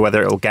unclear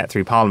whether it will get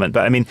through Parliament.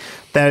 But I mean,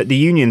 the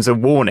unions are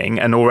warning,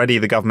 and already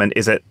the government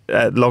is at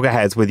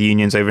loggerheads with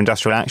unions over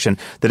industrial action,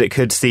 that it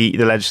could see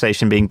the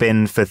legislation being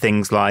binned for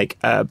things like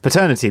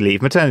paternity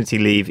leave, maternity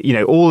leave,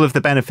 all of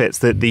the benefits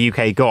that the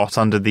UK got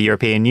under the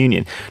European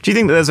Union. Do you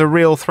think that there's a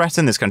real threat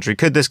in this country?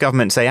 Could this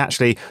government say,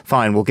 actually,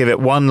 fine, we'll give it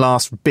one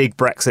last big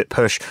Brexit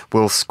push,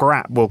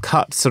 we'll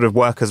cut sort of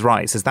workers'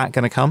 rights? Is that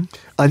going to come?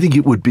 I think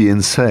it would be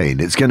insane.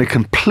 It's going to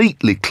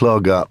completely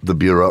clog up the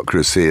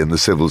bureaucracy and the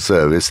civil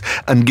service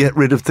and get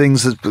rid of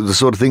things, the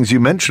sort of things you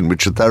mentioned,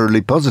 which are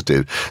thoroughly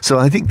positive. So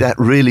I think that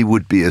really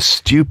would be a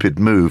stupid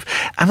move.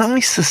 And I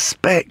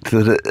suspect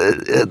that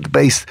at the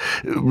base,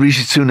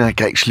 Rishi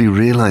Sunak actually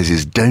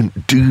realises,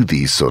 don't do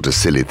these sort of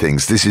silly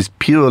things. This is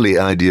purely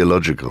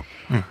ideological.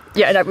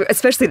 Yeah, and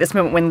especially at this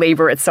moment when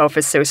Labour itself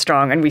is so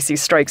strong and we see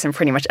strikes in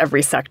pretty much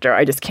every sector.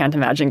 I just can't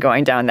imagine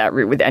going down that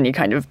route with any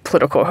kind of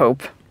political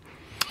hope.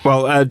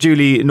 Well,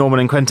 Julie Norman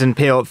and Quintin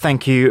Peel,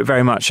 thank you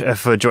very much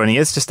for joining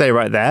us. Just stay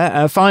right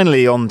there.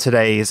 Finally, on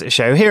today's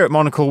show, here at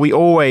Monocle, we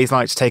always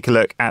like to take a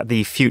look at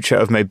the future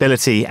of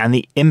mobility and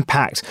the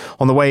impact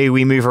on the way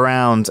we move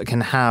around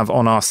can have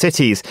on our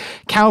cities.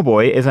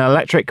 Cowboy is an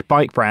electric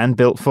bike brand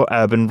built for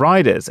urban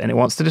riders, and it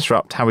wants to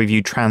disrupt how we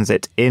view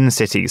transit in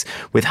cities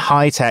with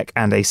high tech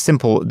and a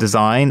simple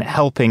design,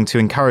 helping to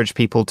encourage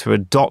people to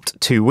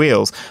adopt 2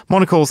 wheels.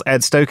 Monocle's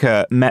Ed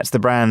Stoker met the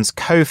brand's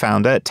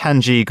co-founder,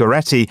 Tanji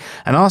Goretti,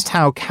 and asked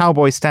how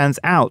Cowboy stands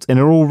out in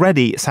an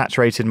already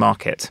saturated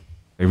market.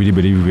 I really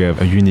believe we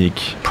have a unique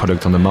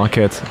product on the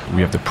market.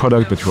 We have the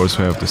product, but we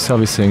also have the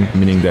servicing,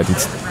 meaning that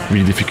it's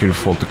really difficult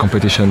for the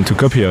competition to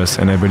copy us.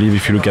 And I believe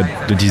if you look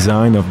at the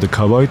design of the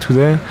Cowboy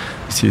today,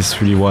 this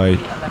is really why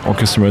our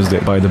customers, they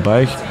buy the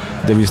bike.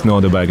 There is no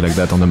other bike like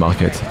that on the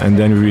market. And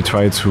then we really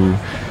try to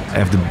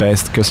have the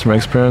best customer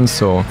experience,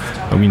 so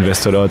we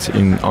invest a lot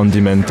in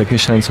on-demand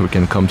technicians, so we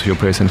can come to your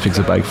place and fix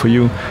the bike for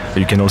you.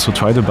 You can also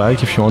try the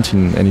bike if you want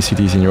in any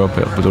cities in Europe,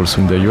 but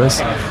also in the US,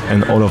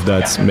 and all of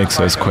that makes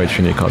us quite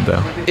unique out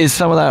there. Is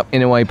some of that,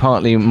 in a way,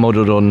 partly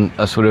modelled on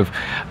a sort of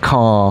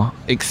car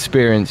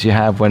experience you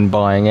have when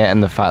buying it,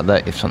 and the fact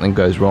that if something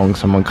goes wrong,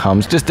 someone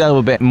comes? Just delve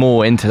a bit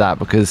more into that,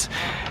 because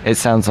it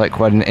sounds like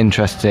quite an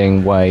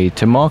interesting way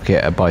to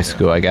market a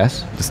bicycle, I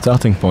guess. The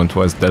starting point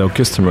was that our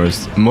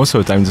customers, most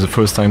of the time, it's the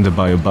first time they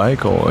buy a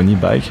bike or an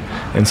e-bike,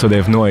 and so they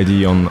have no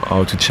idea on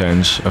how to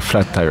change a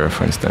flat tire,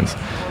 for instance.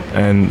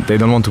 And they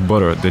don't want to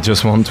bother. They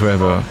just want to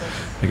have a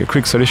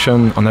quick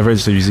solution. On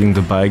average, they're using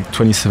the bike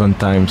 27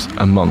 times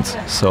a month.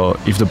 So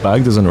if the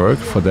bike doesn't work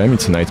for them,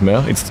 it's a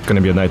nightmare. It's going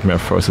to be a nightmare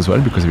for us as well,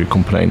 because we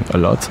complain a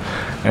lot.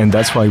 And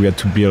that's why we had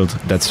to build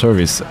that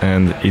service.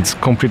 And it's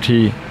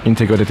completely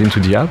integrated into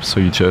the app.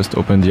 So you just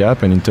open the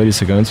app, and in 30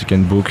 seconds, you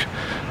can book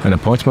an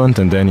appointment.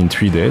 And then in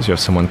 3 days, you have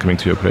someone coming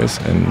to your place,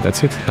 and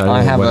that's it.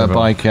 I have a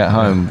bike at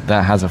home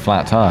that has a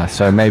flat tire,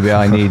 so maybe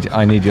I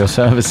need your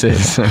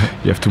services.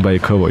 You have to buy a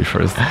Cowboy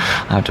first.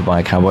 I have to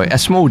buy a Cowboy. A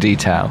small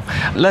detail.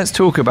 Let's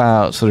talk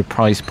about sort of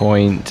price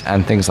point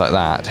and things like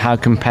that. How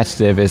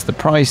competitive is the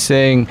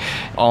pricing?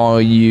 Are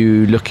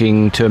you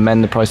looking to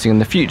amend the pricing in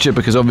the future?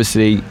 Because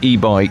obviously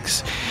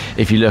e-bikes,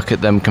 if you look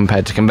at them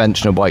compared to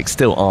conventional bikes,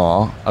 still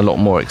are a lot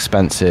more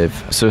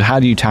expensive. So how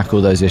do you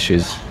tackle those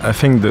issues? I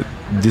think the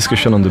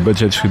discussion on the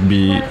budget should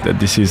be that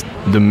this is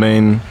the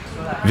main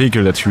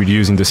vehicle that you will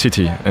use in the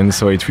city, and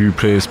so it will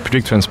replace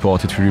public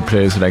transport, it will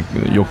replace like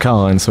your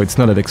car, and so it's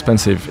not that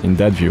expensive in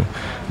that view.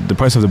 The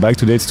price of the bike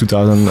today is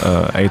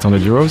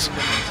 2,800 euros.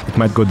 It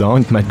might go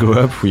down, it might go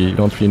up, we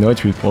don't really know.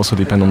 It will also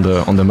depend on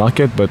the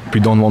market, but we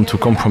don't want to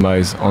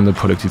compromise on the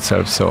product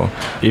itself. So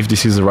if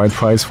this is the right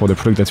price for the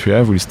product that we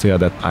have, we'll stay at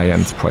that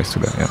high-end price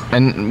today. Yeah.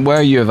 And where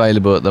are you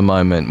available at the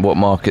moment? What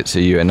markets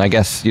are you in? I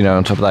guess,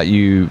 on top of that,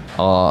 you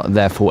are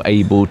therefore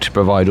able to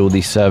provide all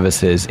these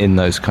services in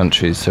those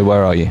countries. So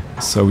where are you?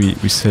 So we're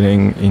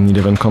selling in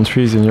 11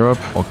 countries in Europe.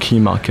 Our key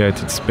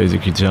market, it's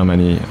basically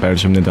Germany,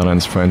 Belgium,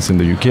 Netherlands, France, and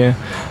the UK.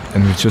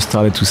 And we've just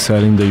started to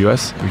sell in the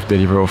US. We've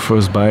delivered our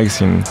first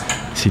bikes in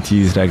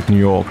cities like New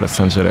York, Los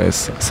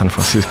Angeles, San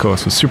Francisco,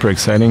 so super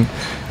exciting.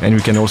 And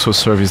we can also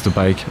service the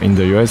bike in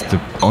the US. The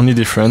only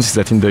difference is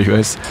that in the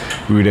US,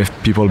 we will have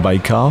people by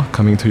car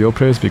coming to your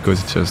place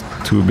because it's just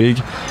too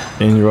big.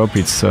 In Europe,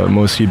 it's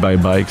mostly by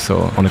bike, so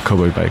on a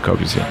Cowboy bike,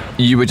 obviously.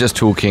 You were just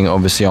talking,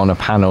 obviously, on a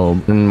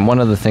panel, and one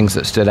of the things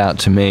that stood out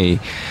to me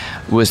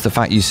was the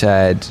fact you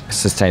said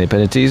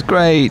sustainability is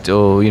great,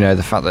 or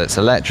the fact that it's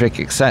electric,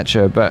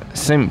 etc. But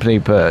simply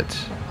put,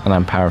 and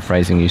I'm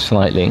paraphrasing you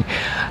slightly,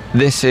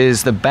 this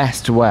is the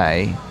best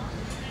way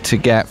to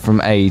get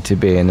from A to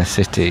B in a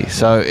city.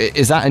 So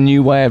is that a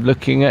new way of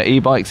looking at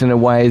e-bikes in a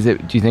way? Do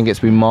you think it's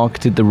been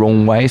marketed the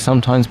wrong way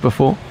sometimes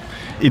before?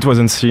 It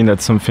wasn't seen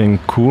as something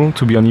cool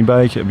to be on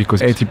e-bike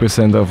because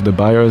 80% of the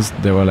buyers,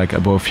 they were like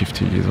above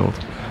 50 years old.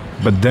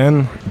 But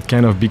then it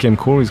kind of became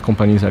cool with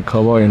companies like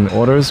Cowboy and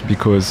others,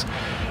 because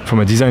from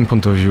a design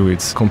point of view,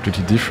 it's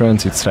completely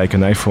different. It's like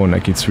an iPhone,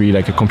 like it's really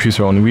like a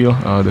computer on wheel.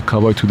 The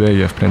Cowboy today,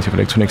 you have plenty of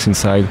electronics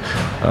inside.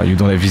 You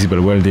don't have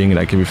visible welding,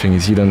 like everything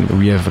is hidden.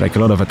 We have like a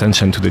lot of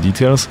attention to the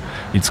details.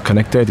 It's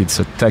connected, it's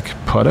a tech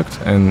product,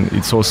 and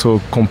it's also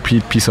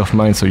complete peace of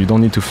mind. So you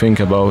don't need to think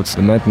about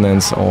the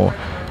maintenance or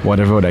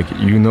whatever, like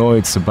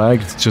it's a bike,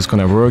 it's just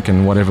gonna work,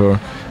 and whatever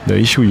the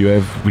issue you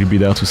have will be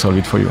there to solve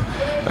it for you.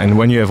 And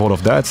when you have all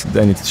of that,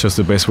 then it's just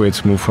the best way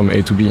to move from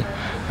A to B.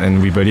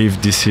 And we believe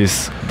this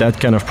is that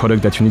kind of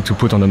product that you need to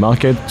put on the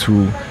market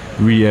to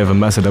really have a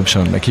mass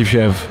adoption. Like if you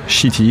have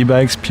shitty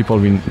e-bikes, people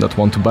will not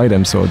want to buy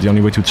them. So the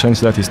only way to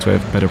change that is to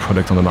have better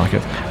product on the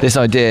market. This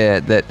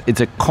idea that it's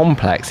a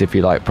complex, if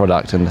you like,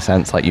 product in the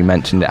sense, like you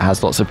mentioned, it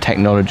has lots of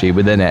technology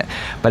within it,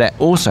 but it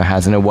also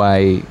has, in a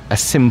way, a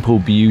simple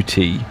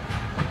beauty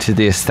to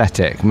the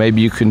aesthetic.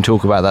 Maybe you can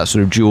talk about that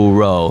sort of dual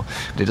role.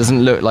 It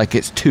doesn't look like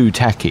it's too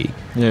techy,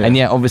 and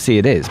yet obviously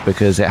it is,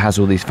 because it has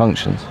all these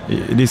functions.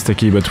 It is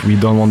techy, but we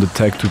don't want the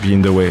tech to be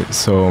in the way.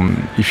 So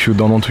if you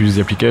don't want to use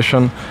the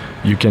application,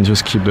 you can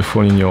just keep the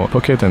phone in your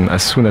pocket, and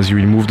as soon as you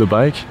remove the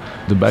bike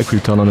will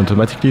turn on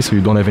automatically, so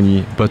you don't have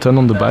any button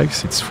on the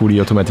bikes. It's fully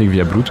automatic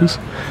via Bluetooth.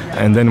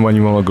 And then when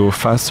you want to go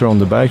faster on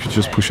the bike, you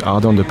just push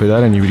harder on the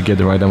pedal and you will get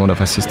the right amount of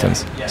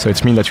assistance. So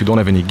it means that you don't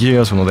have any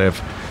gears, you don't have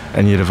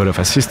any level of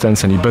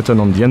assistance, any button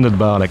on the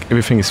handlebar, like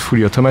everything is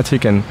fully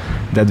automatic. And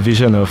that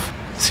vision of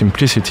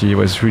simplicity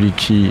was really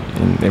key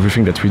in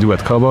everything that we do at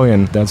Cowboy,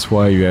 and that's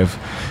why you have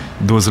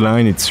those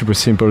lines. It's super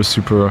simple,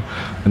 super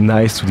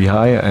nice to the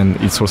eye, and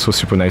it's also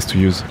super nice to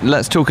use.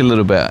 Let's talk a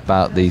little bit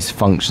about these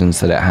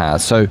functions that it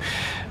has. So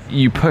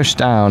you push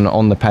down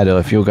on the pedal.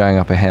 If you're going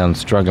up a hill and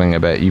struggling a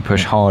bit, you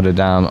push harder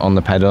down on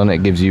the pedal and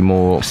it gives you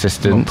more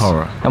assistance.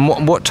 More power.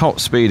 And what top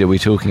speed are we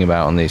talking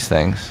about on these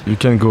things? You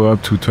can go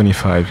up to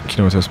 25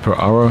 kilometers per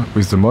hour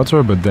with the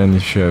motor, but then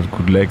if you have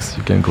good legs,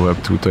 you can go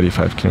up to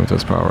 35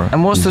 kilometers per hour.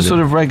 And what's the sort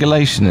of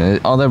regulation?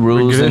 Are there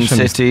rules in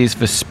cities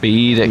for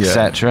speed,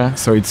 etc.?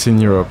 So it's in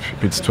Europe,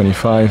 it's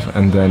 25,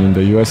 and then in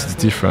the US it's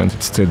different.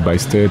 It's state by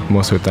state.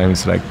 Most of the time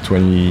it's like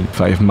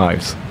 25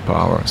 miles per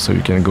hour, so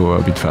you can go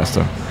a bit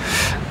faster.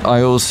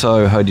 I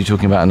also heard you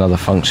talking about another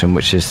function,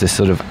 which is this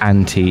sort of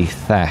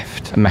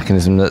anti-theft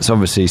mechanism that's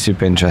obviously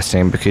super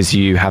interesting, because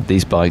you have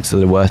these bikes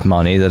that are worth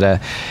money that are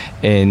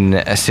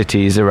in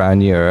cities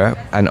around Europe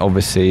and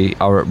obviously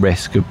are at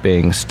risk of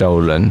being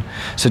stolen.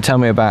 So tell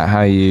me about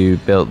how you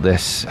built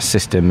this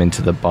system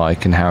into the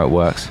bike and how it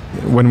works.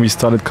 When we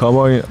started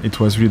Cowboy, it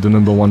was really the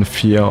number one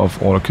fear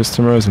of all our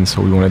customers, and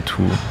so we wanted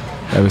to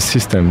have a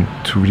system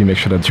to really make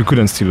sure that you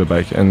couldn't steal the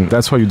bike. And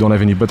that's why you don't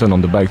have any button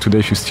on the bike. Today,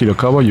 if you steal a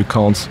Cowboy, you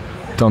can't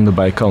turn the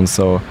bike on,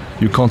 so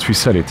you can't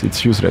resell it.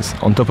 It's useless.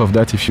 On top of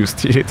that, if you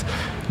steal it,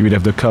 you will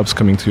have the cops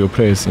coming to your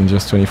place in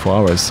just 24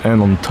 hours.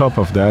 And on top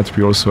of that,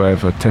 we also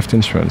have a theft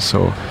insurance.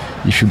 So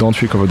if you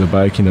don't recover the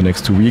bike in the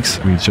next 2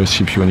 weeks, we'll just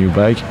ship you a new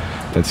bike.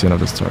 That's the end of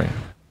the story.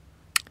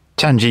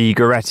 Txandji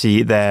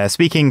Gueretti there,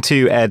 speaking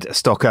to Ed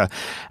Stocker.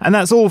 And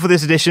that's all for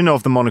this edition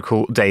of the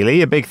Monocle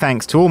Daily. A big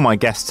thanks to all my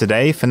guests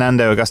today,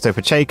 Fernando Augusto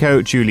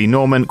Pacheco, Julie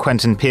Norman,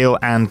 Quentin Peel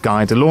and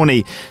Guy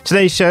Delaunay.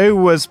 Today's show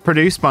was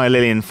produced by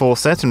Lillian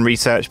Fawcett and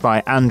researched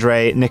by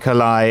Andre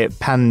Nikolai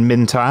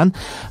Panmintoan.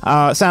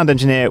 Our sound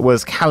engineer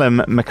was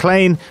Callum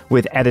McLean,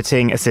 with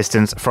editing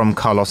assistance from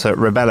Carlotta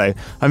Rebello.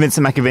 I'm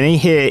Vincent McAviney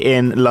here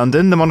in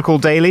London. The Monocle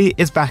Daily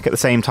is back at the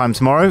same time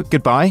tomorrow.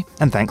 Goodbye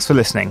and thanks for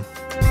listening.